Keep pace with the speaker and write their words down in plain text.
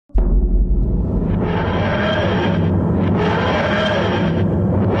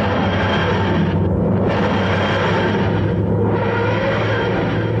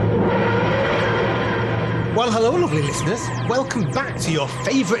listeners. Welcome back to your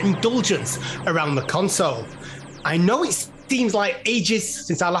favourite indulgence around the console. I know it seems like ages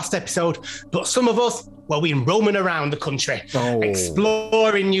since our last episode, but some of us, well, we've been roaming around the country,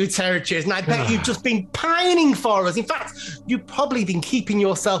 exploring new territories, and I bet you've just been pining for us. In fact, you've probably been keeping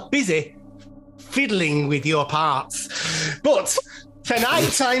yourself busy fiddling with your parts. But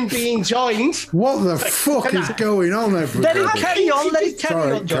tonight I'm being joined... What the fuck is going on, everybody? Let it carry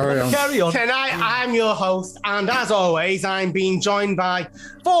on, Carry on. Tonight I'm your host, and as always, I'm being joined by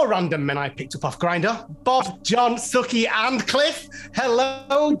 4 random men I picked up off Grindr: Bob, John, Suki, and Cliff.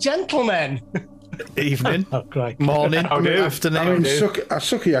 Hello, gentlemen. Evening, Great. morning, afternoon.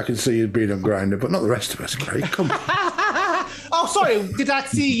 Suki, I can see you being on Grindr, but not the rest of us, Craig. Come on. Oh, sorry. Did I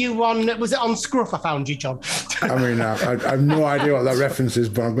see you on... Was it on Scruff I found you, John? I mean, I have no idea what that reference is,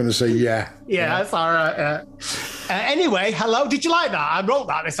 but I'm going to say yeah. Yeah, that's all right. Anyway, hello. Did you like that? I wrote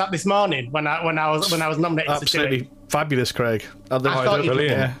that this morning when I was nominated. Absolutely fabulous, Craig. I thought you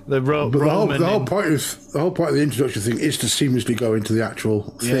brilliant. Yeah, the whole point of the introduction thing is to seamlessly go into the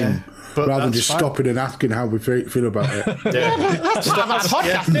actual thing. But rather than just stopping and asking how we feel about it. That's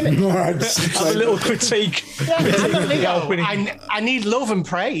podcast, isn't it? Have a little critique. I need love and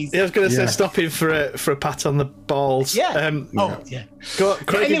praise. Yeah, I was going to say stopping for a pat on the balls. Yeah.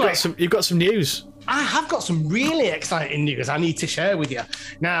 Craig, anyway, you've got some news. I have got some really exciting news I need to share with you.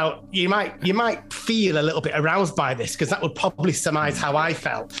 Now, you might feel a little bit aroused by this, because that would probably surmise how I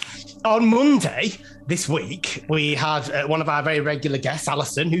felt. On Monday this week, we had one of our very regular guests,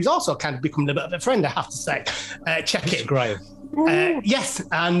 Alison, who's also kind of become a bit of a friend, I have to say. Check it. Great. Yes,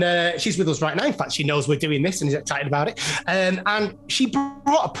 and she's with us right now. In fact, she knows we're doing this and is excited about it. And she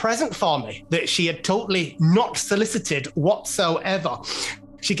brought a present for me that she had totally not solicited whatsoever.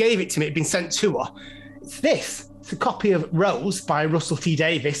 She gave it to me. It had been sent to her. It's this. It's a copy of Rose by Russell T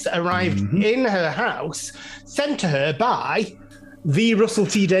Davies that arrived in her house, sent to her by the Russell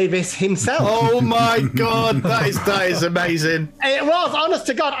T Davies himself. Oh my God, that is amazing. It was, honest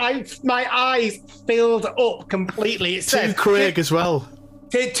to God, my eyes filled up completely. It says, to Craig as well.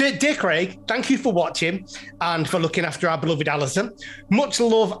 Dear Craig, thank you for watching and for looking after our beloved Alison. Much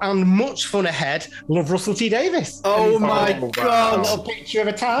love and much fun ahead. Love, Russell T Davies. Oh my God. A little picture of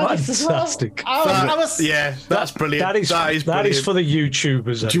a TARDIS as well. Fantastic. That's brilliant. That is for the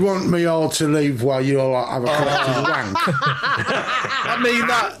YouTubers. Do you want me all to leave while you all have a collective wank? I mean,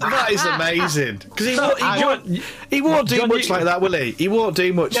 that is amazing. Because he won't do much like that, will he? He won't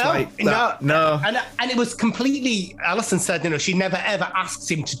do much like that. No. And it was completely, Alison said, she never ever asked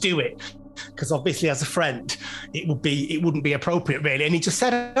him to do it, because obviously as a friend it wouldn't be appropriate really, and he just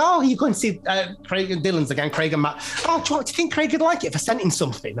said, oh, you go and see Craig and Dylan's again, Craig and Matt. Oh, do you think Craig would like it if I sent him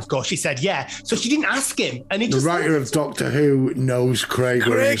something? Of course she said yeah, so she didn't ask him, and he the just writer of Doctor Who knows Craig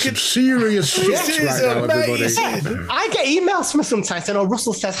in some serious shit right now, everybody. I get emails from her sometimes saying, oh,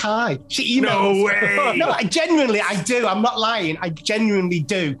 Russell says hi. She emails. No way. No, I do. I'm not lying. I genuinely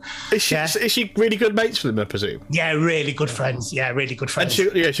do. Is she really good mates with him, I presume? Yeah, really good friends. Yeah, really good friends.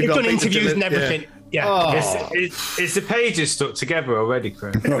 And They've done interviews and everything. Yeah. Oh. Is the pages stuck together already,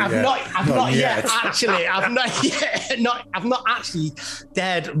 Craig? I've not yet. Actually, I've not actually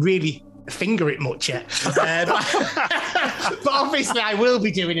dared really finger it much yet. But obviously I will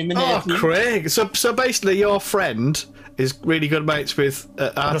be doing in the near future. Craig. So basically your friend is really good mates with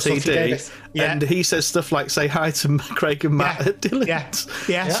RTD, and he says stuff like, say hi to Craig and Matt at Dylan's.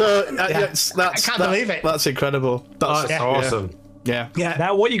 Yeah. So I can't believe it. That's incredible. That's awesome. Yeah.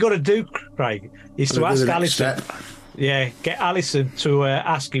 Now, what you got to do, Craig, is to ask Alison. Yeah, get Alison to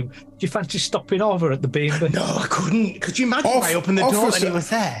ask him, do you fancy stopping over at the B&B? No, I couldn't. Could you imagine I opened the door and he was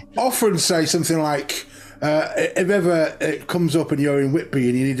there? Offer and say something like, if ever it comes up and you're in Whitby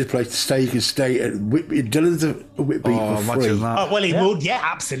and you need a place to stay, you can stay at Whitby. Dylan's at Whitby for free. Oh, well, he would. Yeah,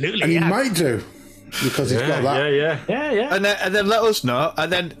 absolutely. And he might do. Because he's got that. Yeah. And then let us know.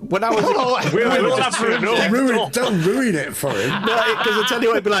 And then when I was... Don't ruin it for him. No, because I tell you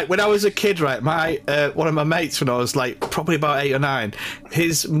what it'd be like. When I was a kid, right, one of my mates, when I was like probably about 8 or 9,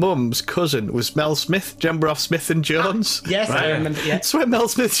 his mum's cousin was Mel Smith. Do you remember off Smith and Jones? Yes, right? I remember, yeah. So when Mel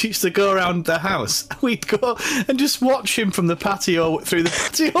Smith used to go around the house, we'd go and just watch him from the patio, through the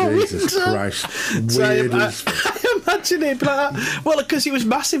patio Jesus window. Christ. Weird as... I imagine it like that. Well, because he was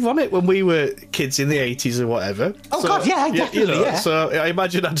massive on it when we were kids in the 80s or whatever. Oh, so, God, yeah, definitely, So I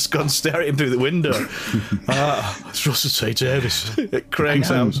imagine I'd just go and stare at him through the window. It's Russell T Davies at Craig's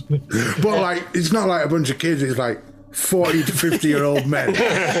house. But, like, it's not like a bunch of kids. It's like 40 to 50-year-old men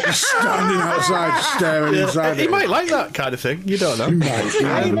just standing outside staring inside. He might like that kind of thing. You don't know.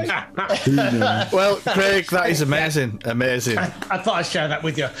 He might. Well, Craig, that is amazing. Amazing. I thought I'd share that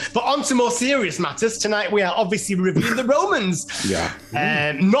with you. But on to more serious matters. Tonight we are obviously reviewing The Romans. Yeah.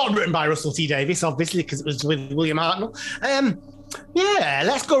 Not written by Russell T Davies, obviously, because it was with William Hartnell. Yeah,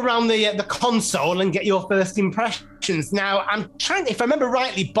 let's go around the console and get your first impressions. Now, I'm trying, if I remember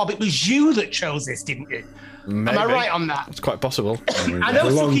rightly, Bob, it was you that chose this, didn't you? Maybe. Am I right on that? It's quite possible. I know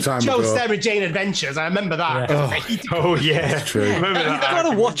Suki chose Sarah Jane Adventures. I remember that. Yeah. Oh, yeah. True. I remember that. You've got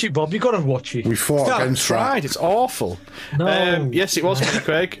to watch it, Bob. You've got to watch it. We fought against Tried. It's awful. No. Yes, it was me,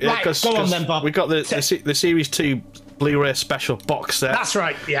 Craig. Right, go on then, Bob. We got the Series 2 Blu-ray special box set. That's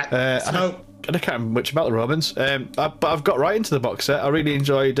right, yeah. And I can't remember much about the Romans, but I've got right into the box set. I really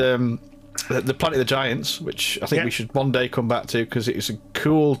enjoyed the Planet of the Giants, which I think we should one day come back to because it's a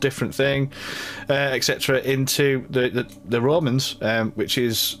cool, different thing, etc. Into the Romans, which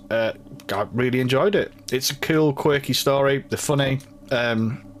is I really enjoyed it. It's a cool, quirky story. They're funny.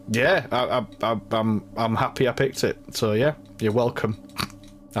 Yeah, I'm happy I picked it. So yeah, you're welcome.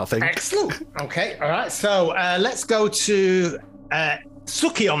 I think. Excellent. Okay, all right. So let's go to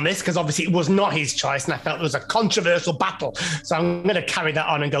Suki on this, because obviously it was not his choice, and I felt it was a controversial battle. So I'm going to carry that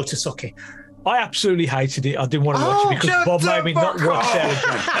on and go to Suki. I absolutely hated it. I didn't want to watch it because Bob made me not watch Sarah.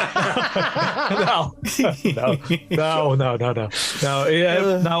 No.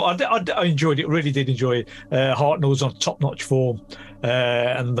 I enjoyed it. Really did enjoy it. Hartnell's on top-notch form,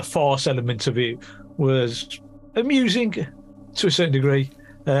 and the farce element of it was amusing to a certain degree.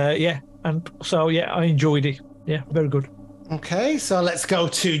 And so I enjoyed it. Yeah, very good. Okay, so let's go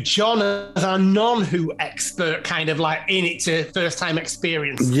to John as our non-Who expert, kind of like in it to first-time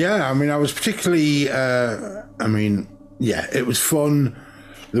experience. Yeah, I mean, I was particularly, it was fun.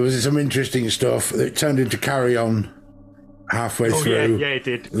 There was some interesting stuff. It turned into Carry On halfway through. Yeah, it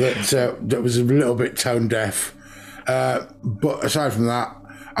did. That was a little bit tone deaf. But aside from that,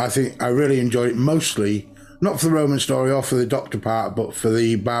 I think I really enjoyed it, mostly, not for the Roman story or for the Doctor part, but for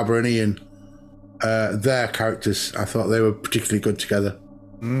the Barbara and Ian. Their characters, I thought they were particularly good together.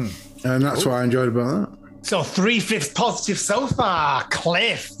 And that's what I enjoyed about that. So 3/5 positive so far.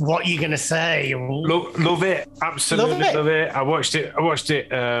 Cliff, what are you going to say? Love it. Absolutely love it. I watched it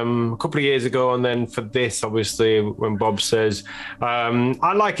a couple of years ago, and then for this, obviously, when Bob says,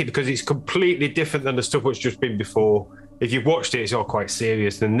 I like it because it's completely different than the stuff that's just been before. If you've watched it, it's all quite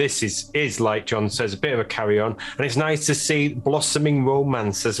serious. And this is like John says, a bit of a carry-on. And it's nice to see blossoming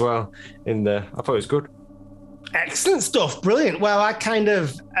romance as well in there. I thought it was good. Excellent stuff. Brilliant. Well, I'm going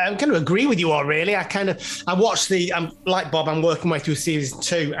to agree with you all, really. I watched like Bob, I'm working my way through series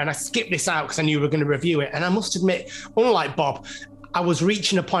 2, and I skipped this out because I knew we were going to review it. And I must admit, unlike Bob, I was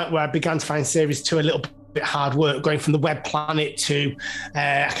reaching a point where I began to find series 2 a little bit hard work, going from the Web Planet to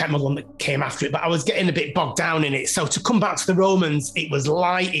I can't remember the one that came after it, but I was getting a bit bogged down in it. So to come back to the Romans, it was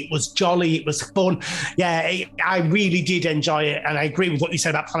light, it was jolly, it was fun. Yeah, I really did enjoy it, and I agree with what you said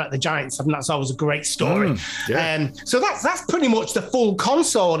about Planet of the Giants. I think that's always a great story. So that's pretty much the full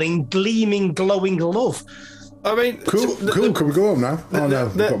console in gleaming, glowing love. I mean, cool. Can we go on now?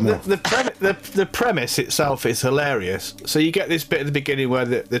 The premise itself is hilarious. So you get this bit at the beginning where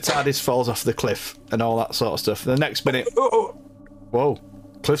the TARDIS falls off the cliff and all that sort of stuff. And the next minute, whoa,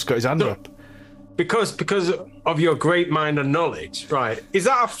 Cliff's got his hand up. Because of your great mind and knowledge, right? Is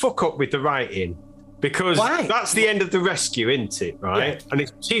that a fuck up with the writing? Because that's the end of the rescue, isn't it? Right? Yeah. And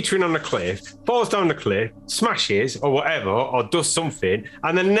it's teetering on the cliff, falls down the cliff, smashes or whatever, or does something,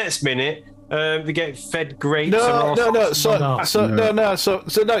 and then the next minute. They get fed grapes. No. It's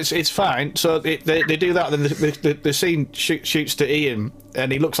fine. So they do that. Then the scene shoots to Ian,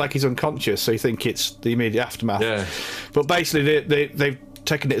 and he looks like he's unconscious. So you think it's the immediate aftermath. Yeah. But basically, they've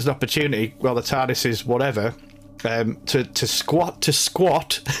taken it as an opportunity. Well, the TARDIS is whatever. To squat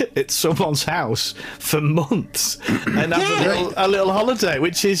at someone's house for months and have a little holiday,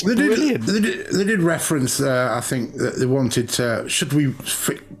 which is brilliant. They did reference, I think, that they wanted to, should we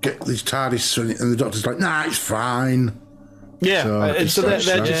get these TARDIS, and the Doctor's like, nah, it's fine. Yeah, so they're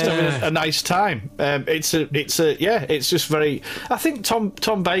just having a nice time. It's just very. I think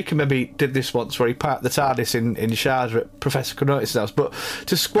Tom Baker maybe did this once where he parked the TARDIS in Sharjah at Professor Knotis' house. But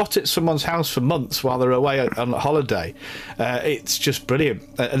to squat at someone's house for months while they're away on holiday, it's just brilliant.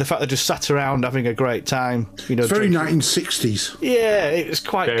 And the fact they just sat around having a great time, it's very 1960s. Yeah, it was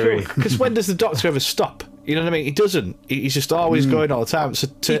quite cool. Because when does the Doctor ever stop? You know what I mean? He doesn't. He's just always going all the time. So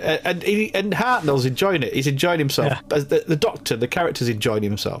and Hartnell's enjoying it. He's enjoying himself. Yeah. The Doctor, the character's enjoying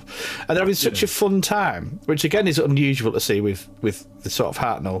himself, and they're having such a fun time, which again is unusual to see with the sort of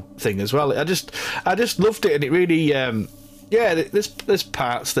Hartnell thing as well. I just loved it, and it really. There's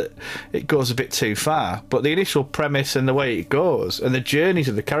parts that it goes a bit too far, but the initial premise and the way it goes and the journeys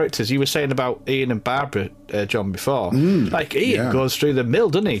of the characters. You were saying about Ian and Barbara, John, before. Like Ian goes through the mill,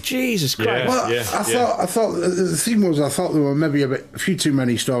 doesn't he? Jesus Christ! Well, I thought the thing was, I thought there were maybe a few too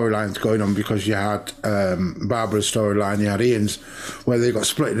many storylines going on, because you had Barbara's storyline, you had Ian's, where they got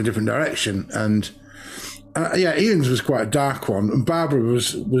split in a different direction, and Ian's was quite a dark one, and Barbara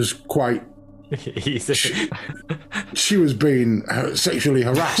was quite. She was being sexually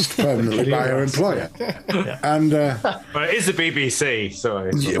harassed permanently by her employer, and but it is the BBC, so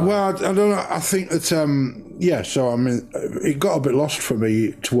well, I don't know. I think that so I mean, it got a bit lost for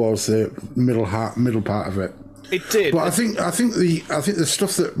me towards the middle part of it. It did, but I think the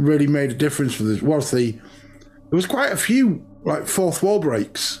stuff that really made a difference for this was there was quite a few like fourth wall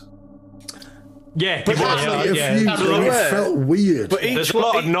breaks. Yeah, but it felt weird. But there's a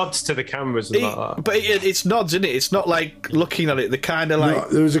lot of nods to the cameras and that. But it's nods, isn't it? It's not like looking at it. The kind of like no,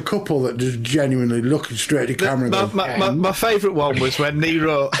 there was a couple that just genuinely looking straight at the camera. My favourite one was when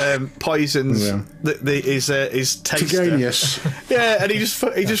Nero poisons his taster. Yeah, and he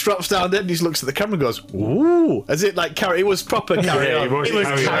just drops down there and he just looks at the camera and goes, "Ooh!" As it like carry. It was proper carry on. It was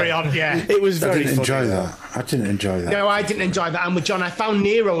carry on. Yeah, it was very. I didn't enjoy that. No, I didn't enjoy that. And with John, I found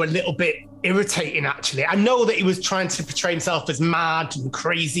Nero a little bit irritating, actually. I know that he was trying to portray himself as mad and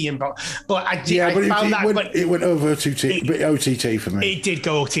crazy, but it went over a bit OTT for me. It did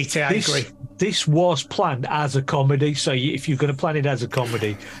go OTT. I agree. This was planned as a comedy, so if you're going to plan it as a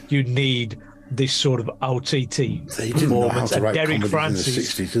comedy, you need this sort of OTT performance. And Derek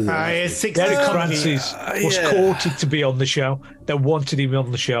Francis, Derek Francis was courted to be on the show. They wanted him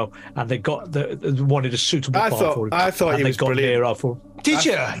on the show, and they wanted a suitable part for him. I thought he was brilliant. Did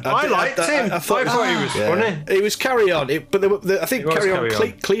you? I liked him. I thought he was funny. It was Carry On, but I think Carry On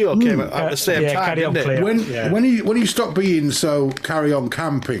Cleo came at the same time. Carry On Cleo. When he stopped being so Carry On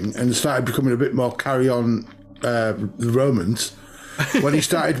camping and started becoming a bit more Carry On the Romans, when he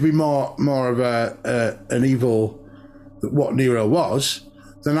started to be more of an evil, what Nero was,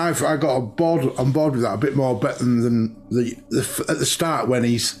 then I got on board with that a bit more better than at the start when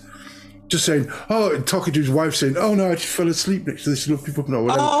he's just saying, talking to his wife, saying, "Oh no, I just fell asleep next to this lovely woman." Or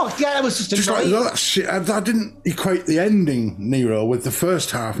whatever. Oh yeah, it was just like that shit. I didn't equate the ending Nero with the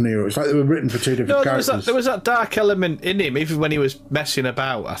first half Nero. It's like they were written for two different characters. There was that dark element in him, even when he was messing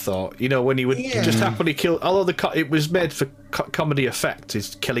about. I thought, when he would just happily kill. Although it was made for comedy effect,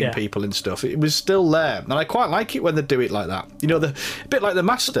 is killing people and stuff. It was still there, and I quite like it when they do it like that. A bit like the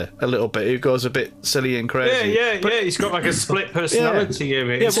Master, a little bit. Who goes a bit silly and crazy. Yeah. He's got like a split personality.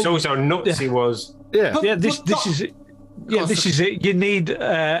 It shows how nuts he was. This is it. Yeah, this is it. You need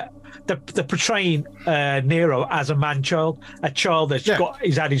they're portraying Nero as a man-child, a child that's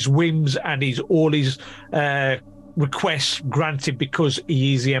he's had his whims and all his requests granted because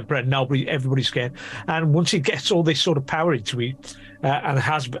he is the emperor and everybody's scared. And once he gets all this sort of power into it and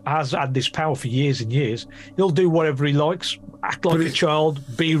has had this power for years and years, he'll do whatever he likes, act like a child,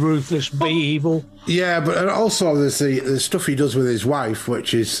 be ruthless, be evil. Yeah, but also there's the stuff he does with his wife,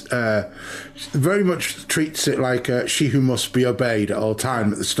 which is very much treats it like she who must be obeyed at all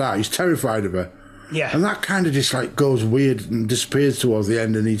time at the start. He's terrified of her. Yeah. And that kind of just like goes weird and disappears towards the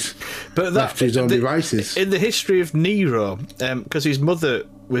end, and he's left to his own devices. In the history of Nero, because his mother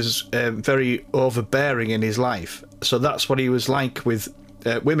was very overbearing in his life, so that's what he was like with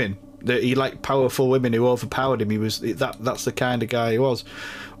women. He liked powerful women who overpowered him. He was that's the kind of guy he was.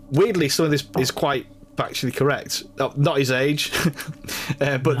 Weirdly, some of this is quite factually correct. Not his age,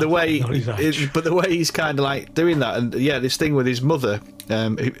 but the way he's kind of like doing that, and this thing with his mother,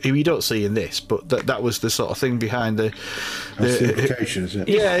 who you don't see in this, but that was the sort of thing behind the implication, isn't it?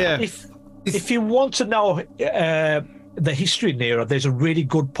 Yeah. If you want to know the history of Nero, there's a really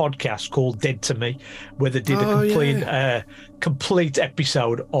good podcast called Dead to Me, where they did a complete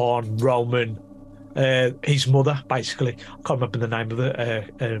episode on Roman, his mother, basically. I can't remember the name of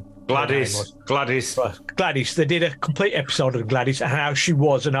it. Gladys. They did a complete episode of Gladys and how she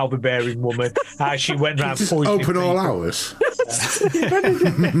was an overbearing woman, how she went around poisoning open all people. hours.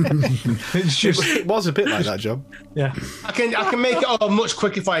 It was a bit like that, John. Yeah, I can make it much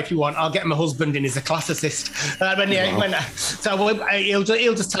quicker for you if you want. I'll get my husband in as a classicist. He'll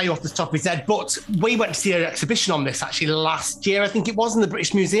just tell you off the top of his head. But we went to see an exhibition on this actually last year. I think it was in the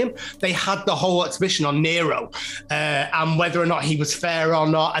British Museum. They had the whole exhibition on Nero and whether or not he was fair or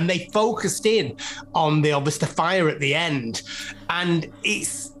not. And they focused in on the fire at the end, and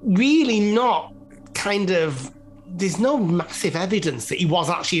it's really not kind of. There's no massive evidence that he was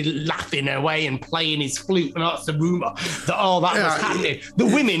actually laughing away and playing his flute, and that's the rumor that all that was happening. The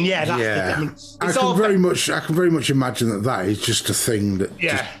women, I can very much imagine that is just a thing that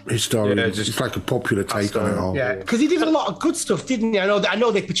just historically, it's like a popular take on it all. Yeah, because he did a lot of good stuff, didn't he? I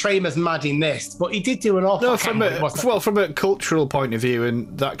know they portray him as mad in this, but he did do an awful. No, from a cultural point of view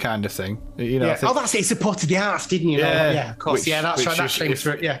and that kind of thing, you know. Yeah. That's it. He supported the arts, didn't you? Yeah, of course. That's right. That came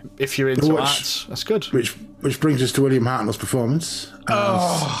through. Yeah, if you're into arts, that's good. Which brings us to William Hartnell's performance.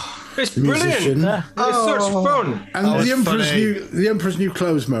 It's brilliant. It's such fun. And the Emperor's New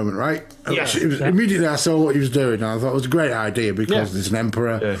Clothes moment, right? Yes. Immediately I saw what he was doing, and I thought it was a great idea because there's an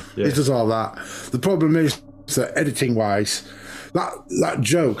Emperor. He does all that. The problem is that editing-wise, that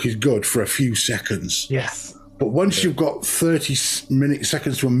joke is good for a few seconds. Yes. But once you've got 30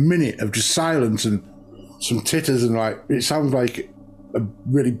 seconds to a minute of just silence and some titters and it sounds like a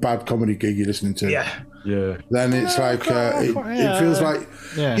really bad comedy gig you're listening to. Yeah. Then it's it feels like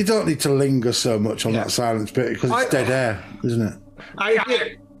you don't need to linger so much on that silence bit because it's dead air, isn't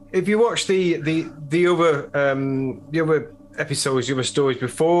it? If you watch the other episodes, the other stories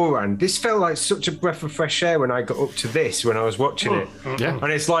before, and this felt like such a breath of fresh air when I got up to this when I was watching it. Yeah.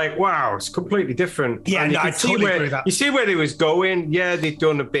 And it's like, wow, it's completely different. Yeah, and I totally agree with that. You see where they was going. Yeah, they've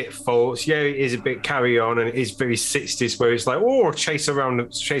done a bit false. Yeah, it is a bit carry on, and it is very 60s where it's like, chase around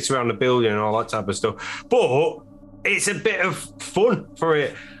the building and all that type of stuff. But it's a bit of fun for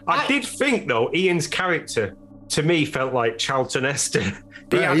it. I did think though, Ian's character to me felt like Charlton Heston.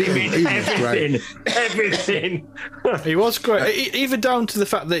 Everything. He was great, even down to the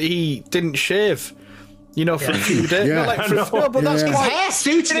fact that he didn't shave. For a few days. But that's his hair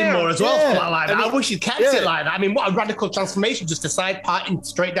suited him more as well. Like that. I wish he'd kept it like that. I mean, what a radical transformation! Just a side parting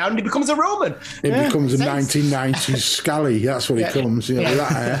straight down, and he becomes a Roman. He becomes a 1990s Scally. That's what he comes. With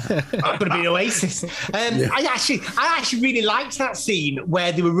that hair. That would have been Oasis. I actually really liked that scene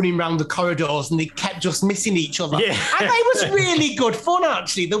where they were running around the corridors and they kept just missing each other. Yeah. And it was really good fun,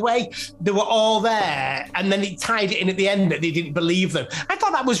 actually. The way they were all there, and then he tied it in at the end that they didn't believe them. I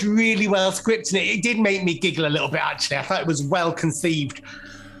thought that was really well scripted. It did make me giggle a little bit, actually. I thought it was well conceived.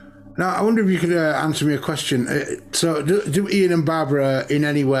 Now, I wonder if you could answer me a question. So, do Ian and Barbara in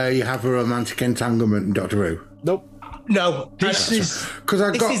any way have a romantic entanglement in Doctor Who? Nope. No. Because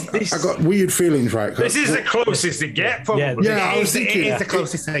I got weird feelings, right? This is the closest they get, probably. I was thinking, it is the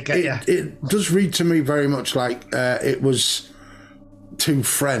closest they get, It does read to me very much like it was two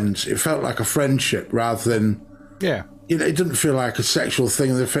friends. It felt like a friendship rather than... Yeah. It didn't feel like a sexual thing.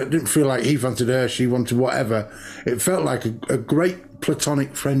 It didn't feel like he wanted her, she wanted whatever. It felt like a great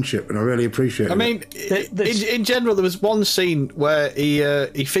platonic friendship, and I really appreciate it. I mean, in general, there was one scene where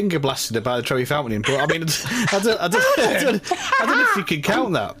he finger blasted her by the Trevi Fountain, but I mean, I don't know if you can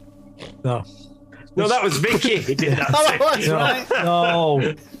count that. No, that was Vicky. He did that.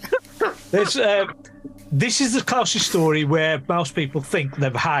 No. This is the closest story where most people think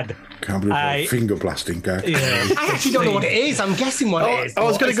they've had. Can't believe a finger blasting guy. Yeah. I actually don't know what it is. I'm guessing what it is. I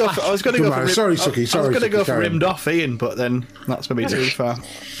was going to go for. Sorry, Suki. I was going to go for rimmed off Ian, but then that's maybe too far.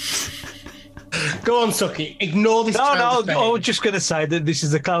 Go on, Suki. Ignore this. No. I was just going to say that this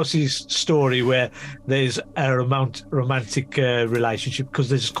is the closest story where there's a romantic relationship, because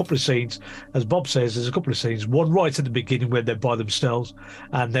there's a couple of scenes, as Bob says, there's a couple of scenes. One right at the beginning where they're by themselves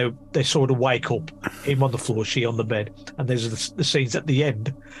and they sort of wake up, him on the floor, she on the bed, and there's the scenes at the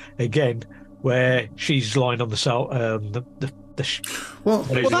end again where she's lying on the cell. Well,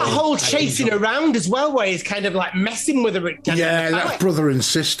 that whole chasing around as well, where he's kind of like messing with her. That's brother and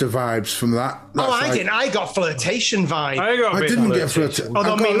sister vibes from that. I didn't. I got flirtation vibe. I didn't get flirtation.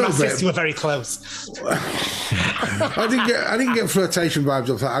 Although me and my sister were very close. I didn't get flirtation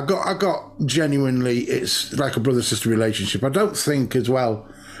vibes off that. I got genuinely. It's like a brother-sister relationship. I don't think as well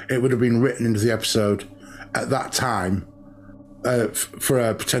it would have been written into the episode at that time. For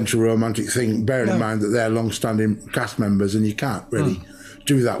a potential romantic thing, bearing in mind that they're long-standing cast members, and you can't really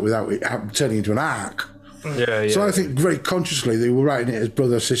do that without it turning into an arc. So I think very consciously they were writing it as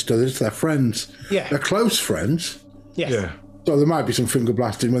brother, sister. They're friends. Yeah, they're close friends. Yes. Yeah. So there might be some finger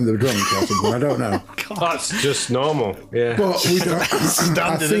blasting when they're drunk or something. I don't know. That's just normal. Yeah. But we don't.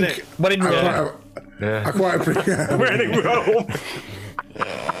 Standard, isn't it? When in Rome. I quite appreciate. When in Rome.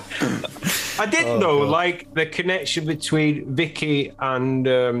 I did know, like, the connection between Vicky and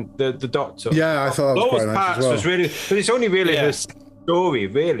the Doctor. Yeah, I thought that was quite nice as well. Was really, but it's only really story,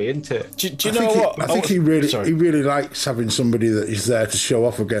 really, isn't it? Do you know what? I think he really likes having somebody that is there to show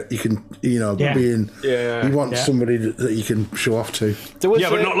off again. You can, he wants somebody that you can show off to. But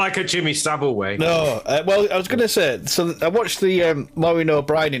not like a Jimmy Savile way. No, well, I was going to say, so I watched the Maureen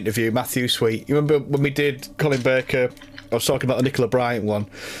O'Brien interview, Matthew Sweet. You remember when we did Colin Baker? I was talking about the Nicola Bryant one,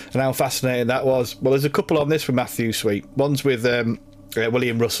 and how fascinating that was. Well, there's a couple on this from Matthew Sweet. One's with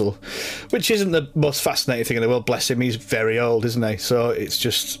William Russell, which isn't the most fascinating thing in the world. Bless him, he's very old, isn't he? So it's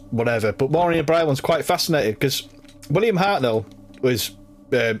just whatever. But Maureen O'Brien one's quite fascinating because William Hartnell was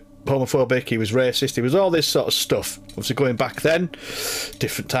homophobic, he was racist, he was all this sort of stuff. Obviously, going back then,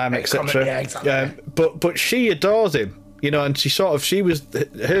 different time, etc. Yeah, exactly. But she adores him. And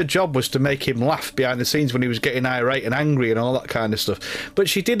her job was to make him laugh behind the scenes when he was getting irate and angry and all that kind of stuff. But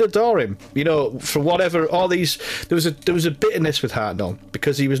she did adore him, for whatever, all these, there was a bitterness with Hartnell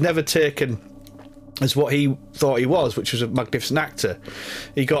because he was never taken as what he thought he was, which was a magnificent actor.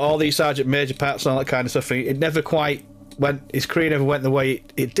 He got all these sergeant major parts and all that kind of stuff, and it never quite his career never went the way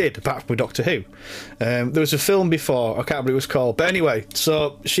it did, apart from with Doctor Who. There was a film before, I can't remember what it was called, but anyway,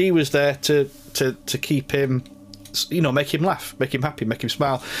 so she was there to keep him, make him laugh, make him happy, make him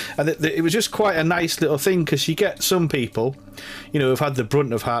smile. And it was just quite a nice little thing because you get some people, who've had the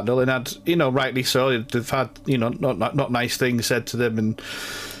brunt of Hartnell and had, rightly so, they've had, not nice things said to them and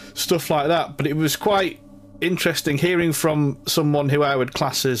stuff like that. But it was quite interesting hearing from someone who I would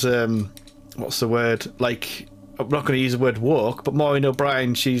class as, what's the word? Like, I'm not going to use the word woke, but Maureen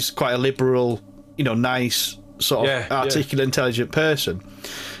O'Brien, she's quite a liberal, nice, sort of articulate, intelligent person.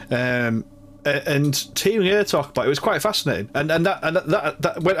 And hearing her talk about it was quite fascinating, and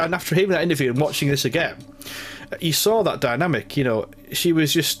after hearing that interview and watching this again, you saw that dynamic. She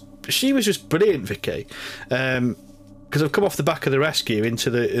was just brilliant, Vicky. Because I've come off the back of The Rescue into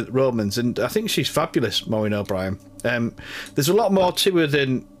the Romans, and I think she's fabulous, Maureen O'Brien. There's a lot more to her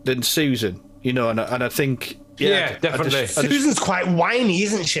than Susan, and I think. Yeah, definitely. Susan's quite whiny,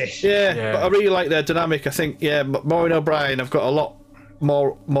 isn't she? Yeah, but I really like their dynamic. I think, Maureen O'Brien, I've got a lot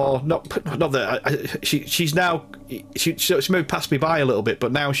more not that she's now she maybe passed me by a little bit,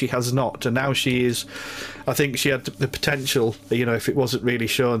 but now she has not, and now she is, I think she had the potential, if it wasn't really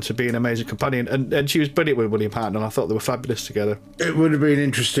shown, to be an amazing companion, and she was brilliant with William Hartnell. I thought they were fabulous together. It would have been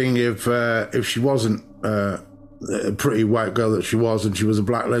interesting if she wasn't a pretty white girl that she was, and she was a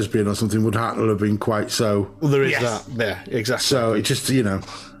black lesbian or something. Would Hartnell have been quite so? Well, there is that. Yeah, exactly. So it just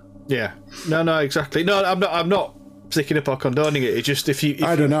Yeah. No, exactly. No, I'm not sticking up or condoning it. It's just if you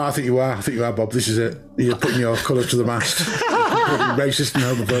I don't know. I think you are, Bob. This is it. You're putting your colours to the mast. Racist and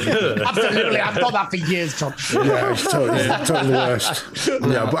homophobic. Absolutely, I've thought that for years, John. Yeah, it's totally the worst.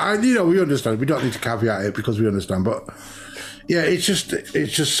 Yeah, but we understand. We don't need to caveat it because we understand. But yeah, it's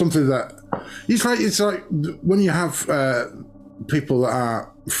just something that it's like when you have people that are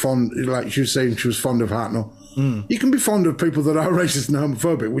fond, like she was saying, she was fond of Hartnell. You can be fond of people that are racist and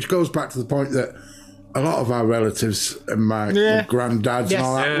homophobic, which goes back to the point that a lot of our relatives and my granddads and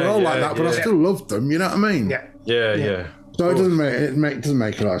all that were all like that, but I still loved them. You know what I mean? Yeah. So it doesn't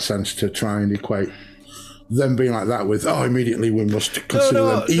make a lot of sense to try and equate them being like that with immediately we must consider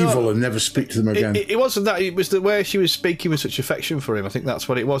them evil and never speak to them again. It wasn't that. It was the way she was speaking with such affection for him. I think that's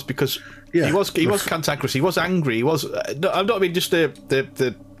what it was, because he was cantankerous. He was angry. He was. I'm not mean just the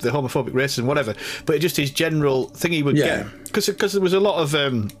homophobic racism, whatever, but just his general thing he would get, because there was a lot of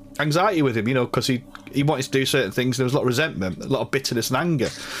anxiety with him, because he wanted to do certain things. There was a lot of resentment, a lot of bitterness and anger,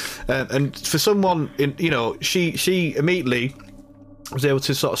 and for someone she immediately was able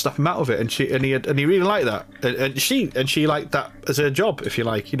to sort of snap him out of it, and he really liked that, and she liked that as her job, if you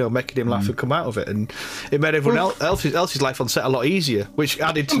like, making him laugh and come out of it, and it made everyone else's life on set a lot easier, which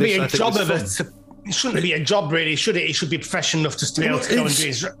added to this. It shouldn't be a job, really, should it? It should be professional enough to be able to go and do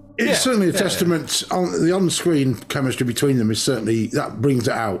his. It's certainly a testament. The on-screen chemistry between them is certainly, that brings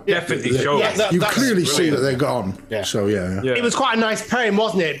it out. Definitely shows. You clearly see that they're gone. Yeah. So it was quite a nice pairing,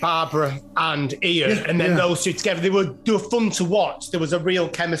 wasn't it? Barbara and Ian, and then those two together, they were fun to watch. There was a real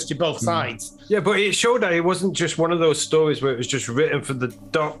chemistry both sides. Yeah, but it showed that it wasn't just one of those stories where it was just written for the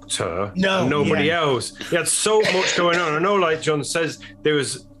Doctor. No, and nobody else. He had so much going on. I know, like John says, there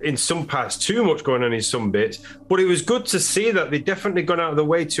was in some parts too much going on in some bits, but it was good to see that they definitely gone out of the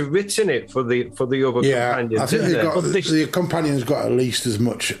way to written it for the other companions. I think the companions got at least as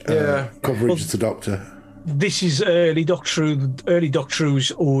much coverage as the Doctor. this is early Doctor Who. Early Doctor Who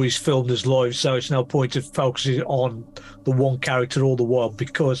is always filmed as live, so it's no point of focusing on the one character all the while,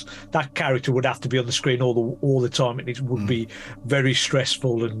 because that character would have to be on the screen all the time, and it would be very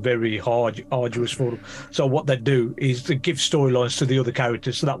stressful and very arduous for them. So what they do is to give storylines to the other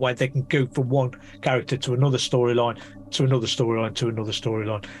characters, so that way they can go from one character to another storyline, to another storyline, to another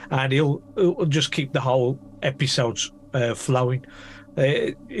storyline, and it'll just keep the whole episodes flowing.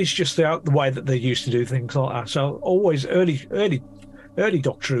 It's just the way that they used to do things like that. So always early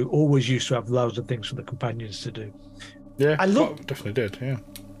Doctor Who always used to have loads of things for the companions to do. Yeah, definitely did. Yeah,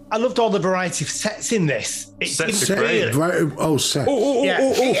 I loved all the variety of sets in this. Sets are great. Sets.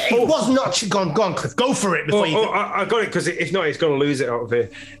 It was not gone, Cliff. Go for it before I got it, because if not, it's going to lose it out of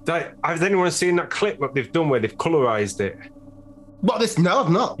here. Has anyone seen that clip that they've done where they've colorized it? What this? No,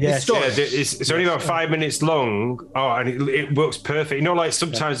 I've not. Yes. It's only about 5 minutes long. Oh, and it works perfect. You know, like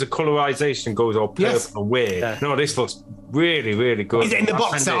sometimes the colorization goes all purple and weird. Yeah. No, this looks really, really good. Is it in the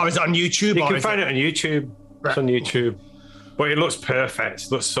box set, or is it on YouTube? You can find it on YouTube. Right. It's on YouTube. But it looks perfect.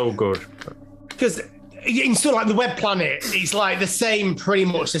 It looks so good. Because in sort of like the Web Planet, it's like pretty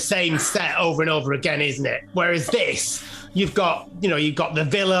much the same set over and over again, isn't it? Whereas this, you've got the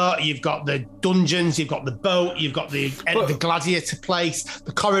villa, you've got the dungeons, you've got the boat, you've got the gladiator place,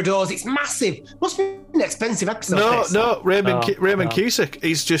 the corridors. It's massive. Must be an expensive episode. Raymond Cusick,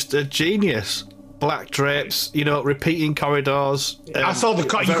 he's just a genius. Black drapes, repeating corridors. I saw you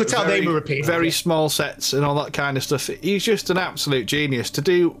could tell they were repeating. Very small sets and all that kind of stuff. He's just an absolute genius to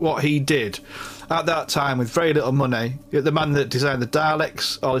do what he did at that time with very little money. The man that designed the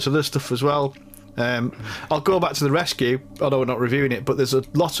Daleks, all this other stuff as well. I'll go back to The Rescue, although we're not reviewing it, but there's a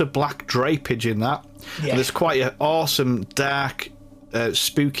lot of black drapage in that. Yeah. And there's quite an awesome, dark,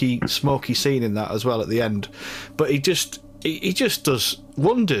 spooky, smoky scene in that as well at the end. But he just does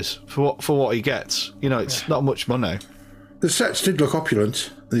wonders for what he gets. It's not much money. The sets did look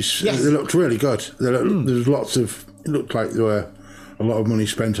opulent. They looked really good. There was lots of. It looked like there were a lot of money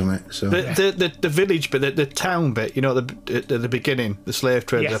spent on it. So the village bit, the town bit, at the beginning, the slave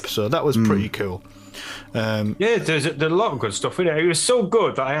trade episode, that was pretty cool. There's a lot of good stuff in it. It was so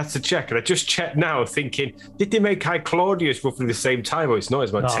good that I had to check, and I just checked now, thinking, did they make High Claudius roughly the same time? Or it's not.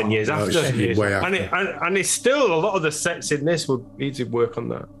 It's about 10 years after. 10 years. Way after. And it's still a lot of the sets in this would need to work on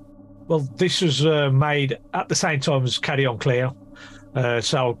that. Well, this was made at the same time as Carry On Cleo.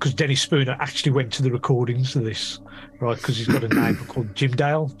 Because Dennis Spooner actually went to the recordings of this, right? Because he's got a neighbour called Jim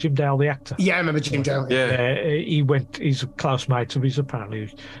Dale the actor. Yeah, I remember Jim Dale. He's a close mate of his,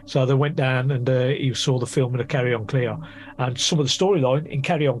 apparently. So they went down and he saw the filming of Carry On Cleo. And some of the storyline in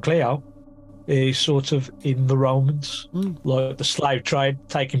Carry On Cleo is sort of in the Romans, like the slave trade,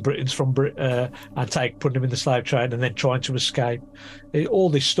 taking Britons from Britain and putting them in the slave trade and then trying to escape. All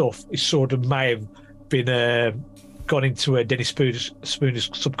this stuff is sort of may have been gone into Dennis Spooner's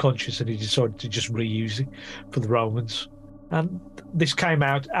subconscious, and he decided to just reuse it for the Romans. And this came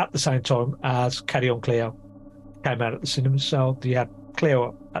out at the same time as Carry On Cleo came out at the cinemas. So you had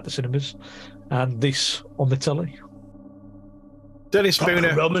Cleo at the cinemas and this on the telly. Dennis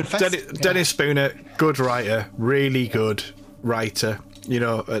Spooner, good writer, really good writer,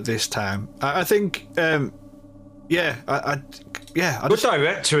 at this time. I think, good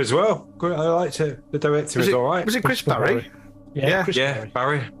director as well. I liked it. The director was all right. Was it Chris Barry? Yeah,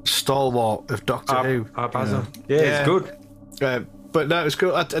 Barry. Stalwart of Doctor Who. It's good. But no, it was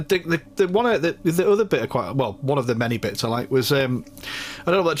cool. I think the other bit one of the many bits I like was I don't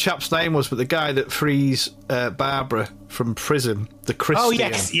know what the chap's name was, but the guy that frees Barbara from prison, the Christian. Oh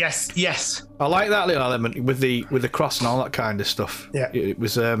yes. I like that little element with the cross and all that kind of stuff. Yeah, it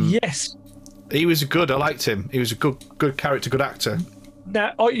was. Yes, he was good. I liked him. He was a good character, good actor.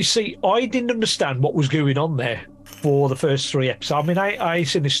 Now, you see, I didn't understand what was going on there for the first 3 episodes. I mean, I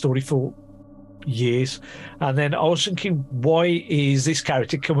seen this story for years, and then I was thinking, why is this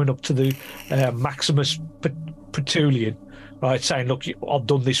character coming up to the Maximus Petulian, right, saying, look, I've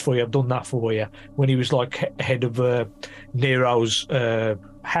done this for you, I've done that for you, when he was like head of Nero's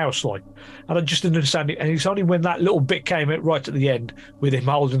house, like, and I just didn't understand it. And it's only when that little bit came out right at the end with him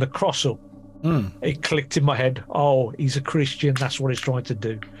holding the cross up, it clicked in my head. Oh, he's a Christian. That's what he's trying to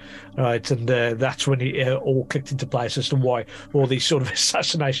do, right? And that's when it all clicked into place as to why all these sort of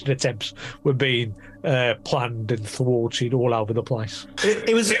assassination attempts were being planned and thwarted all over the place.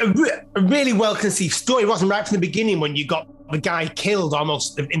 It was a really well-conceived story. It wasn't right from the beginning when you got the guy killed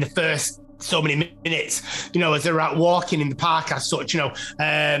almost in the first so many minutes, as they're out walking in the park as such, who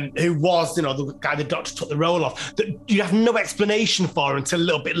was, the guy the doctor took the role of, that you have no explanation for until a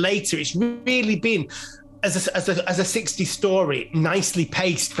little bit later. It's really been as a 60s story, nicely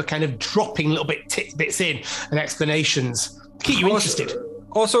paced for kind of dropping little bits in and explanations. Keep you interested.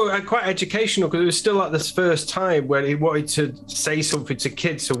 Also, quite educational because it was still like this first time where he wanted to say something to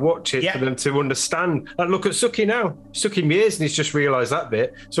kids to watch it for them to understand. Like, look at Suki now. Suki years and he's just realised that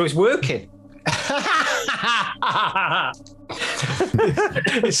bit. So it's working.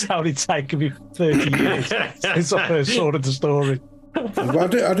 It's only taken me 30 years since I first saw the story. Well,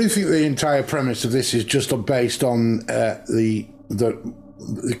 I do think the entire premise of this is just based on the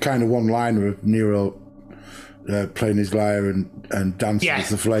kind of one-liner of Nero playing his lyre and dancing with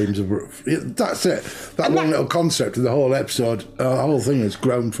the flames of. That's it. That one little concept of the whole episode, the whole thing has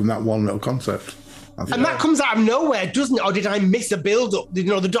grown from that one little concept. And that comes out of nowhere, doesn't it? Or did I miss a build-up? You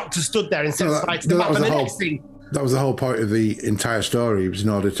know, the Doctor stood there and said, that was the whole point of the entire story, was in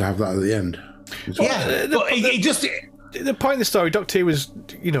order to have that at the end. The point of the story, Doctor Who was,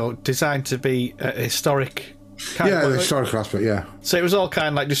 designed to be a historic kind of, the historical aspect, So it was all kind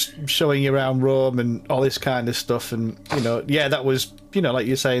of like just showing you around Rome and all this kind of stuff, and that was like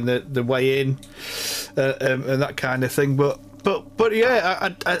you're saying the way in and that kind of thing. But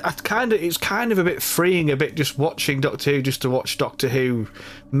yeah, I kind of, it's kind of a bit freeing, a bit just watching Doctor Who, just to watch Doctor Who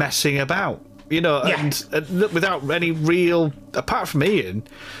messing about, and without any real, apart from Ian.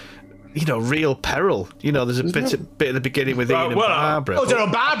 Real peril. There's a bit at the beginning with Ian and Barbara.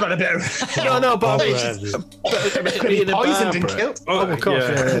 Barbara a bit. Barbara. Poisoned and killed. Of course.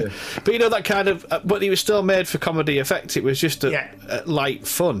 Yeah. But that kind of. But it was still made for comedy effect. It was just a light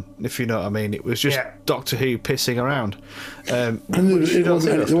fun, if you know what I mean. It was just Doctor Who pissing around. And there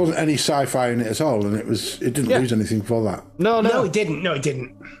wasn't any sci-fi in it at all, and it didn't lose anything for that. No, it didn't.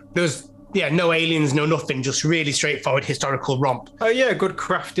 There was. No aliens, no nothing, just really straightforward historical romp. Oh yeah, good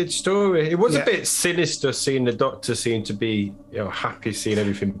crafted story. It was a bit sinister seeing the Doctor seem to be, happy seeing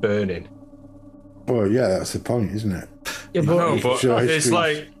everything burning. Well, yeah, that's the point, isn't it? Yeah, but it's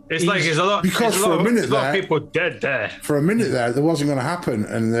like there's a lot because for a minute there, people dead there. For a minute there wasn't going to happen,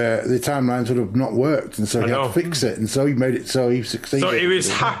 and the timelines would have not worked, and so he had to fix it, and so he made it so he succeeded. So he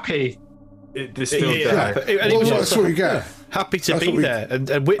was happy. They're still there. That's what you get. Happy to be there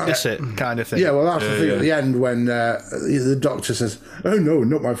and witness it, kind of thing. Yeah, well, that's the thing at the end when the Doctor says, "Oh no,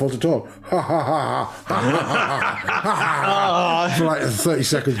 not my fault at all." Ha ha ha ha ha ha. For like 30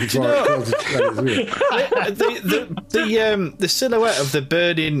 seconds before it calls it. The silhouette of the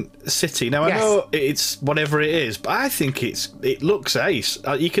burning city. Now I know it's whatever it is, but I think it looks ace.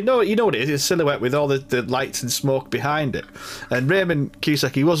 You know what it is. It's a silhouette with all the lights and smoke behind it. And Raymond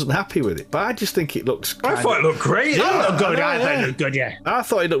Cusack, he wasn't happy with it, but I just think it looks. I thought it looked great. Yeah, I thought it looked good. Yeah, I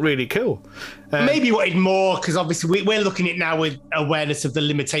thought it looked really cool. Maybe wanted more because obviously we're looking at it now with awareness of the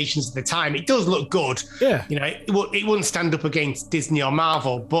limitations of the time. It does look good. Yeah, it wouldn't stand up against Disney or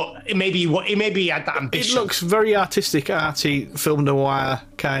Marvel, but it maybe had that ambition. It looks very artistic, arty, film noir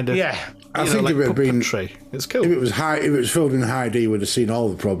kind of. Yeah. I think if it had been, it's cool. If it was filmed in high D, we'd have seen all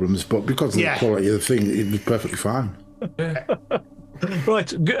the problems. But because of the quality of the thing, it was perfectly fine.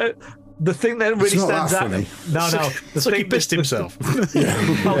 Right. The thing that really stands out. No. He pissed himself. The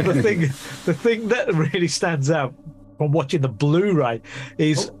thing that really stands out from watching the Blu-ray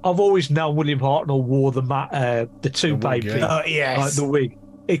is I've always known William Hartnell wore the toupee. The wig.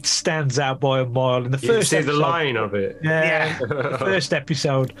 It stands out by a mile. In the first episode, the line of it. Yeah. The first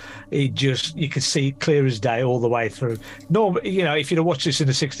episode, you can see it clear as day all the way through. Normally, if you'd have watched this in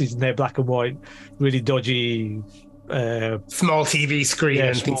the 60s and they're black and white, really dodgy. Small TV screen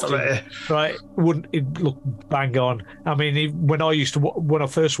and things like that. Right? Wouldn't it look bang on? I mean, when I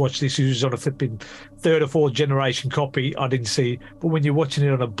first watched this, it was on a flipping 3rd or 4th generation copy. I didn't see, but when you're watching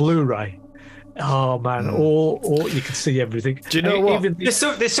it on a Blu-ray. Oh man! All you can see everything. Do you know what?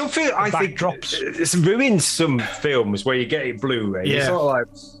 There's something I think drops. It's ruined some films where you get it Blu-ray. Yeah. It's sort of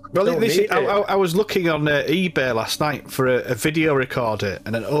like, I was looking on eBay last night for a video recorder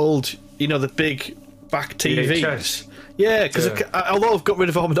and an old, the big back TVs. Yeah, because although I've got rid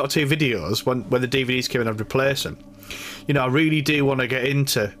of all my Doctor Who videos when the DVDs came in, I'd replace them. I really do want to get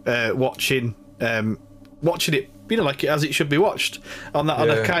into watching it. Like as it should be watched on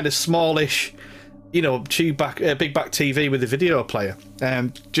a kind of smallish, big back TV with a video player,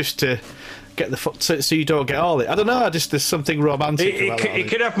 just to get the foot so you don't get all it. I don't know. There's something romantic. He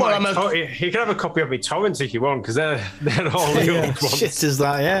could have he could have a copy of my torrents if you want, because they're all the old ones. Shit is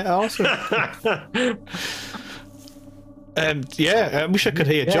that? Yeah, awesome. I wish I could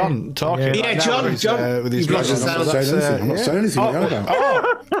hear John talking. Yeah, John. With his I'm not saying anything. What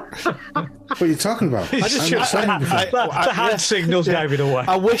are you talking about? The hand signals gave it away.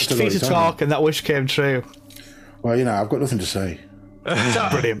 I wished for you to talk, and that wish came true. Well, I've got nothing to say. So,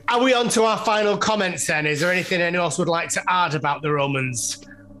 Brilliant. Are we on to our final comments then? Is there anything anyone else would like to add about the Romans?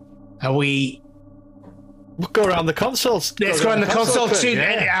 Are we... We'll go around the consoles. Let's go on the console too.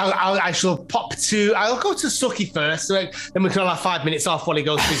 Yeah. I shall pop to... I'll go to Suki first, so then we can all have 5 minutes off while he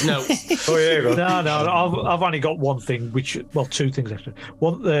goes through his notes. Oh, yeah, go. No, I've only got one thing, two things actually.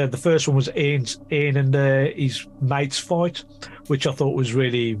 One, the first one was Ian and his mates fight, which I thought was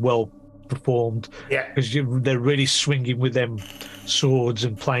really well performed. Yeah, because they're really swinging with them swords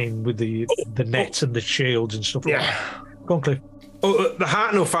and playing with the nets and the shields and stuff. Yeah. Like that. Go on, Cliff. Oh, the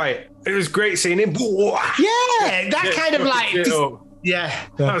Hartnell fight. It was great seeing him. Yeah, that kind of like... Yeah.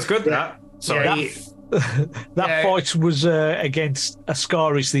 That was good, that. Sorry. Yeah, That fight was against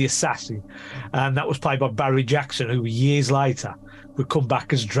Ascaris the Assassin, and that was played by Barry Jackson, who years later would come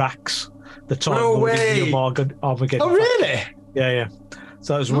back as Drax, the Time Lord in the Armageddon. Oh, really? Yeah.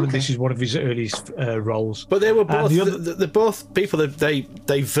 So that was this is one of his earliest roles. But they were both they're both people that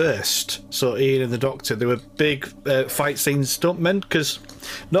they versed. So Ian and the Doctor, they were big fight scenes stuntmen, because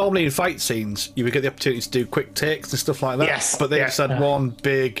normally in fight scenes you would get the opportunity to do quick takes and stuff like that. Yes, but they just had one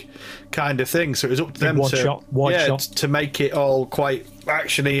big kind of thing, so it was up to them to make it all quite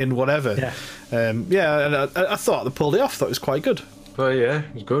actiony and whatever. And I thought they pulled it off. That was quite good. Oh yeah,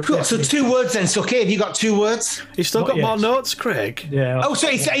 it was good. Cool. So 2 words then, Suki. Have you got 2 words? You've still got more notes, Craig. Yeah. Oh, so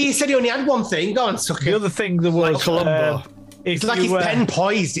you said you only had one thing. Go on, Suki. The other thing there was like Columbo. It's like his pen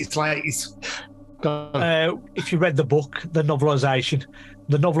poised. It's like he's... if you read the book, the novelisation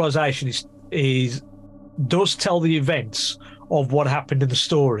does tell the events of what happened in the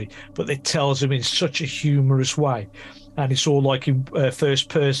story, but it tells them in such a humorous way, and it's all like in first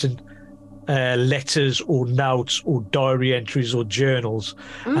person letters or notes or diary entries or journals,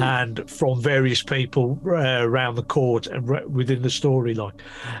 and from various people around the court and within the storyline,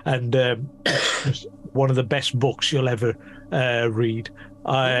 and one of the best books you'll ever read.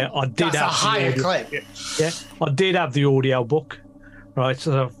 I did. That's a higher clip. Yeah, I did have the audio book. Right,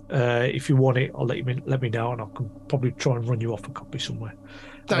 so if you want it, I'll let me know, and I can probably try and run you off a copy somewhere.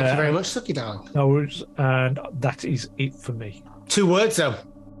 Thank you very much, Suki darling. No worries, and that is it for me. 2 words though.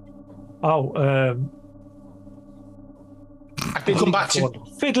 I can come back to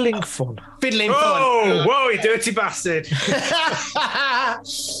fiddling fun. Fiddling fun. Oh, whoa, you dirty bastard! I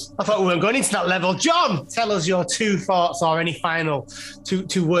thought we weren't going into that level. John, tell us your 2 thoughts or any final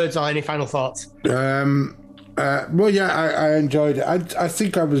 2 words or any final thoughts. Well, yeah, I enjoyed it. I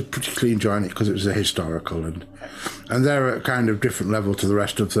think I was particularly enjoying it because it was a historical, and they're at a kind of different level to the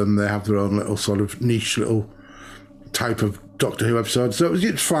rest of them. They have their own little sort of niche little type of Doctor Who episode, so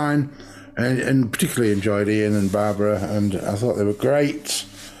it's fine. And particularly enjoyed Ian and Barbara, and I thought they were great.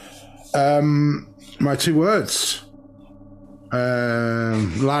 My 2 words: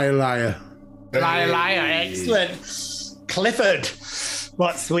 liar, liar. Liar, liar. Excellent. Clifford.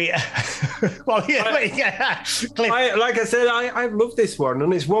 What's sweet? Well, yeah. Like I said, I love this one,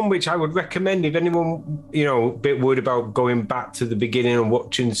 and it's one which I would recommend if anyone, a bit worried about going back to the beginning and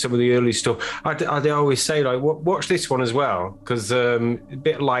watching some of the early stuff. I'd always say, like, watch this one as well, because a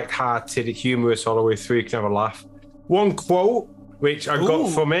bit light-hearted, humorous all the way through. You can have a laugh. One quote which I got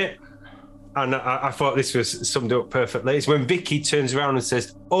from it, and I thought this was summed up perfectly. It's when Vicky turns around and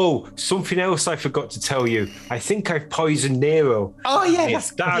says, "Oh, something else I forgot to tell you. I think I've poisoned Nero." Oh, yeah.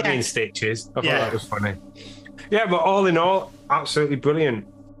 That'd be in stitches. I thought that was funny. Yeah, but all in all, absolutely brilliant.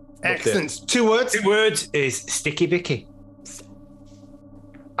 Excellent. 2 words? 2 words is Sticky Vicky.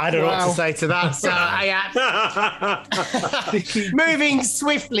 I don't know what to say to that. So moving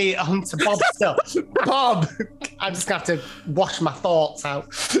swiftly on to Bob still. Bob, I'm just going to have to wash my thoughts out.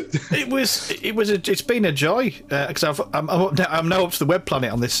 It's been a joy, because I'm now up to the Web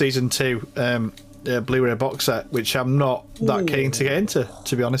Planet on this season 2 Blu-ray box set, which I'm not that keen to get into,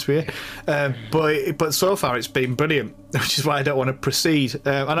 to be honest with you. But so far it's been brilliant, which is why I don't want to proceed.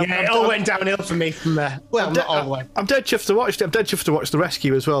 It all went downhill for me from there. Well, not all the way. I'm dead chuffed to watch it. I'm dead chuffed to watch The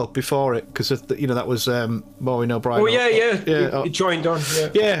Rescue as well before it, because that was Maureen O'Brien. Oh yeah. It joined on.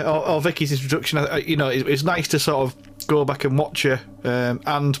 Or Vicky's introduction. It's nice to sort of go back and watch her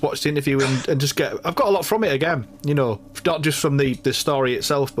and watch the interview and just get. I've got a lot from it again. Not just from the story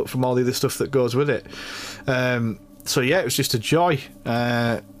itself, but from all the other stuff that goes with it. So yeah, it was just a joy.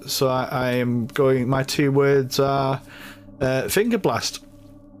 So I am going. My 2 words are finger blast.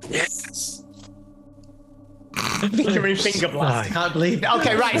 Yes. Finger blast. I can't believe it.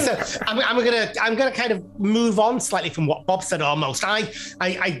 Okay, right. So I'm gonna kind of move on slightly from what Bob said. Almost. I've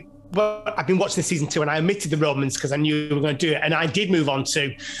been watching the season 2, and I omitted the Romans because I knew we were going to do it, and I did move on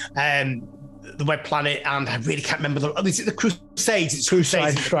to the Web Planet, and I really can't remember is it the Crusades? It's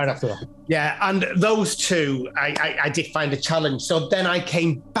Crusades right after that. Yeah, and those two I did find a challenge. So then I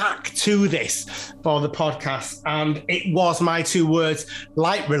came back to this for the podcast, and it was my 2 words: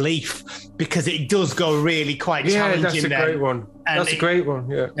 light relief, because it does go really quite challenging. Yeah, that's a great one. That's a great one.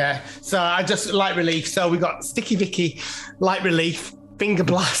 Yeah. So I just light relief. So we got Sticky Vicky, light relief, finger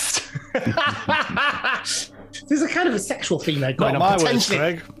blast. There's a kind of a sexual theme there going on. Potentially.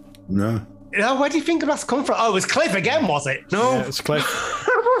 Craig. No. Where do you think blast come from? Oh, it was Cliff again, was it? No, yeah, it's Cliff.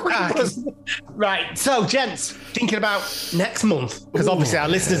 Right. So, gents, thinking about next month, because obviously our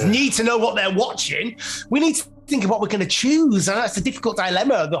listeners need to know what they're watching. We need to think of what we're going to choose, and that's a difficult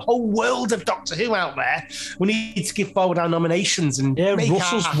dilemma. The whole world of Doctor Who out there. We need to give forward our nominations and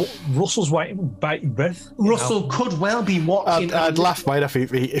Russell's waiting, bated breath. Russell could well be watching. I'd laugh, mate,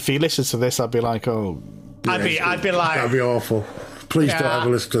 if he listens to this. I'd be like, oh, I'd be like, that'd be awful. Please don't ever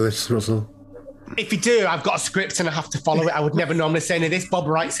listen to this, Russell. If you do, I've got a script and I have to follow it. I would never normally say any of this. Bob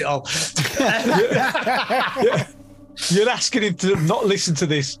writes it all. You're asking him to not listen to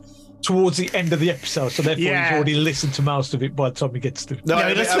this towards the end of the episode, so therefore he's already listened to most of it by the time he gets to it.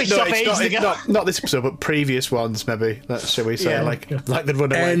 Let's switch off ages ago. Not this episode, but previous ones, maybe. Shall we say, like the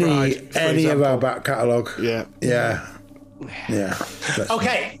Runaway Bride, any of our back catalogue. Yeah.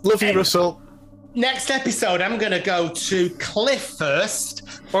 Okay. Love you, Russell. Next episode, I'm going to go to Cliff first.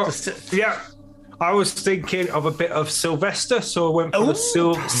 I was thinking of a bit of Sylvester, so I went for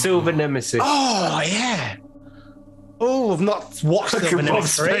the Silver Nemesis. Oh, yeah. Oh, I've not watched Silver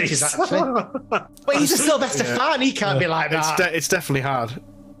Nemesis for ages, actually. But he's a Sylvester fan. He can't be like that. It's definitely hard.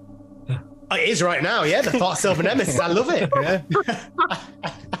 Oh, it is right now, yeah. The thought Silver Nemesis. I love it. Yeah.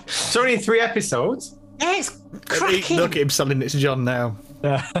 It's only 3 episodes. Yeah, it's cracking. Look at him selling it to John now.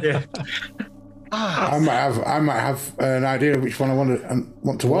 Yeah. I might have an idea of which one I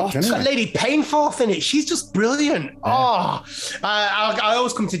want to watch. It's got Lady Painforth in it. She's just brilliant. I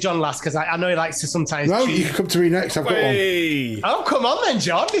always come to John last because I know he likes to sometimes. No, you can come to me next. I've got one. Oh, come on then,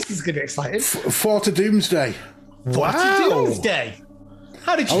 John. This is going to be exciting. Four to Doomsday. Four to Doomsday.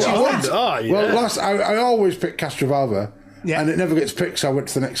 How did you choose that? Oh, yeah. Well, I always pick Castrovalva, and it never gets picked, so I went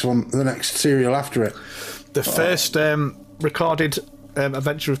to the next one, the next serial after it. The first recorded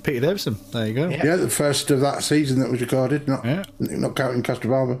adventure of Peter Davison. There you go. Yeah, the first of that season that was recorded, not counting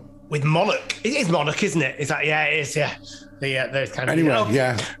Castrovalva. With Monarch. It is Monarch, isn't it? Is that? Yeah, it is, yeah. There's kind of...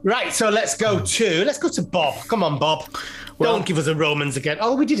 Anyway, Right, so let's go to Bob. Come on, Bob. Well, don't give us a Romans again.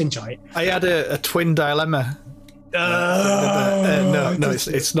 Oh, we did enjoy it. I had a twin dilemma. No,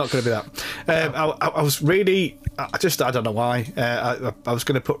 it's not going to be that. I was really... I don't know why. I was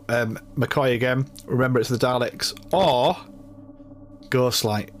going to put McCoy again, Remembrance of the Daleks, or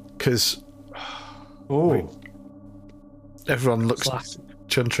Ghostlight, because everyone looks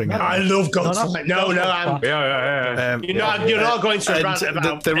chuntering at me. I love Ghostlight. You're not going to rant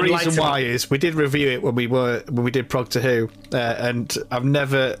about the reason why is we did review it when we did Prog to Who, and I've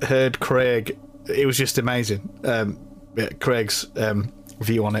never heard Craig. It was just amazing. Craig's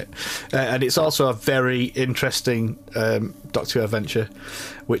view on it, and it's also a very interesting Doctor Who adventure,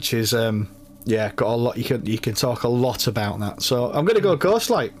 which is got a lot. You can talk a lot about that. So I'm going to go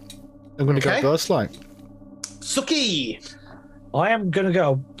Ghostlight. I'm going to go Ghostlight. Suki. I am going to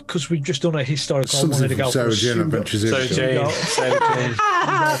go, because we've just done a historical. Something I wanted to go Sarah Jane Adventures. Sarah Jane.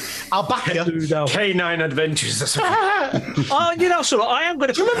 I'll back you. K9 Adventures. So I am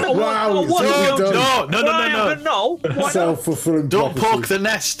going to. No. Self-fulfilling Don't prophecy. poke the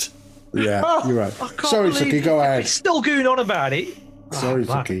nest. Yeah, you're right. Sorry, Suki, go ahead. He's still going on about it. Sorry,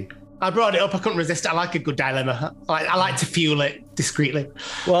 Suki. I brought it up. I couldn't resist it. I like a good dilemma. I like to fuel it discreetly.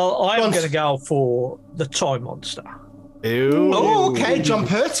 Well, I am going to go for the Toy Monster. Ew. Oh, okay, John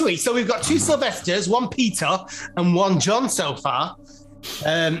Pertwee. So we've got 2 Sylvesters, 1 Peter, and 1 John so far.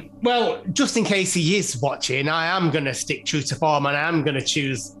 Well, just in case he is watching, I am going to stick true to form, and I am going to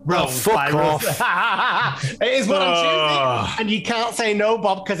choose Rose. Fuck off. It is what I'm choosing, and you can't say no,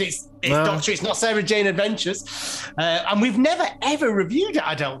 Bob, because it's Doctor. It's not Sarah Jane Adventures, and we've never ever reviewed it.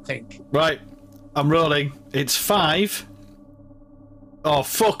 I don't think. Right, I'm rolling. It's 5. Oh,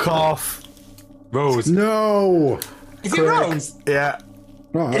 fuck off. Rose. No. Is it Rose? Yeah.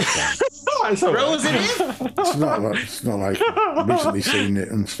 Oh, okay. Rose it is? It's not like recently seen it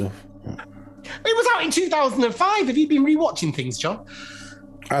and stuff. It was out in 2005. Have you been rewatching things, John?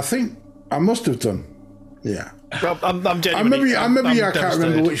 I think I must have done. Yeah. Well, I'm genuinely... I can't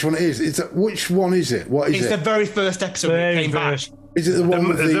remember which one it is. Which one is it? What is it? It's the very first episode that came back. Is it the one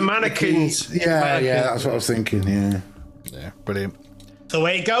with the mannequins? Yeah, that's what I was thinking, yeah. Yeah, brilliant. the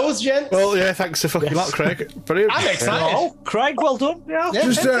way it goes, gents. Well, yeah, thanks a fucking lot, Craig. Brilliant. I'm excited. Oh, Craig, well done. Yeah.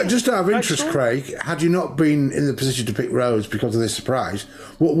 Just out of interest, Craig, had you not been in the position to pick Rose because of this surprise,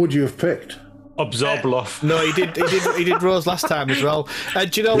 what would you have picked? Obzorbloff. No, he did Rose last time as well.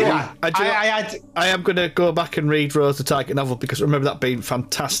 Do you know what? I am going to go back and read Rose the Target novel because I remember that being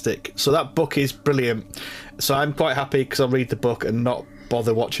fantastic. So that book is brilliant. So I'm quite happy because I'll read the book and not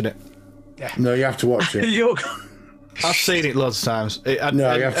bother watching it. Yeah. No, you have to watch it. I've seen it loads of times. You have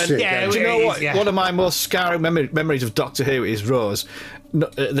to see it. Yeah, Do you know what? Yeah. One of my most scarring memories of Doctor Who is Rose.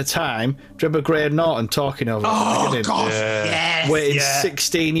 At the time, do you remember Graham Norton talking over Oh, it? God. Yes. Waiting yeah.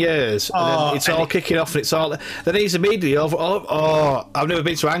 16 years, and then it's all kicking off, and it's all. Then he's immediately over. I've never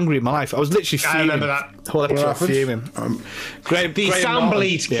been so angry in my life. I was literally fuming. I remember that. Whole episode fuming. The Graham sound Norton.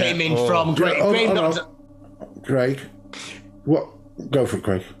 bleed came in from Craig, what? Go for it,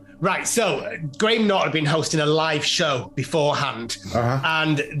 Craig. Right, so Graham Norton had been hosting a live show beforehand,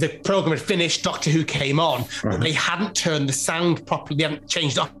 and the programme had finished. Doctor Who came on, but they hadn't turned the sound properly. They hadn't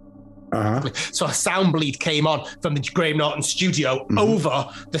changed off. So a sound bleed came on from the Graham Norton studio over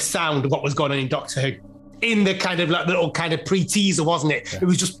the sound of what was going on in Doctor Who. In the kind of like little kind of pre-teaser, wasn't it? It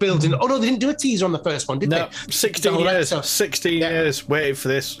was just building. Oh no, they didn't do a teaser on the first one, did they? 16 years. 16 years waiting for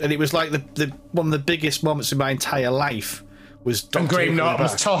this, and it was like the one of the biggest moments in my entire life. Was Dr. And Graham Norton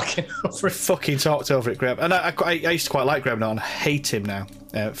was talking over it. Fucking talked over it, Graham. And I used to quite like Graham Norton. I hate him now.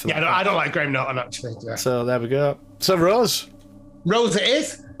 I don't like Graham Norton actually. Yeah. So there we go. So Rose it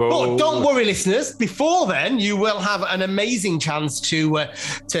is. But don't worry, listeners. Before then, you will have an amazing chance to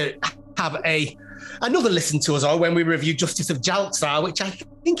have another listen to us all when we review Justice of Jalxar, which I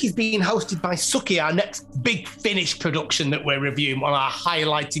think is being hosted by Suki, our next big Finnish production that we're reviewing on our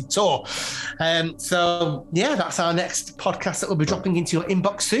highlighted tour. So yeah, that's our next podcast that will be dropping into your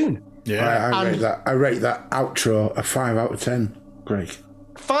inbox soon. Yeah, I rate that outro a 5 out of 10. Great.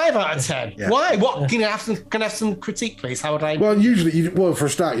 5 out of 10. Yeah. Why? What? Can I have some critique, please? How would I? Well, usually, for a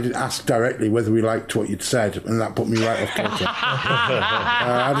start, you didn't ask directly whether we liked what you'd said, and that put me right off kilter.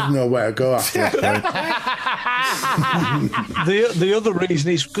 I didn't know where to go after that point. The other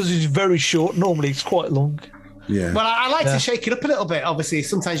reason is because it's very short. Normally, it's quite long. Yeah. Well, I like to shake it up a little bit. Obviously,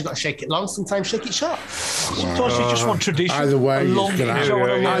 sometimes you've got to shake it long, sometimes shake it short. Sometimes you just want tradition. Either way,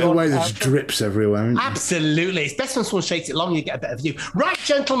 there's drips everywhere. Absolutely. It's best when someone shakes it long, you get a better view. Right,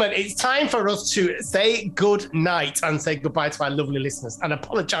 gentlemen, it's time for us to say good night and say goodbye to our lovely listeners and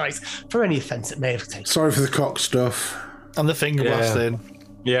apologise for any offence it may have taken. Sorry for the cock stuff. And the finger blasting.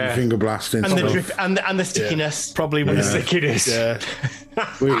 Yeah, finger blasting and the drip and the stickiness. Probably with the stickiness. Yeah.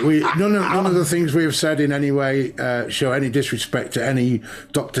 None of the things we have said in any way show any disrespect to any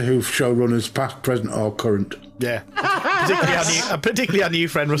Doctor Who showrunners, past, present, or current. Yeah, particularly our new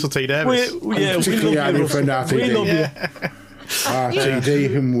friend Russell T Davies. Particularly our new friend RTD. RTD,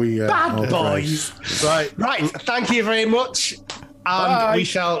 whom we bad boys. Right. Thank you very much. And we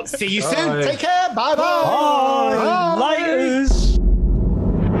shall see you soon. Take care. Bye. Bye. Laters.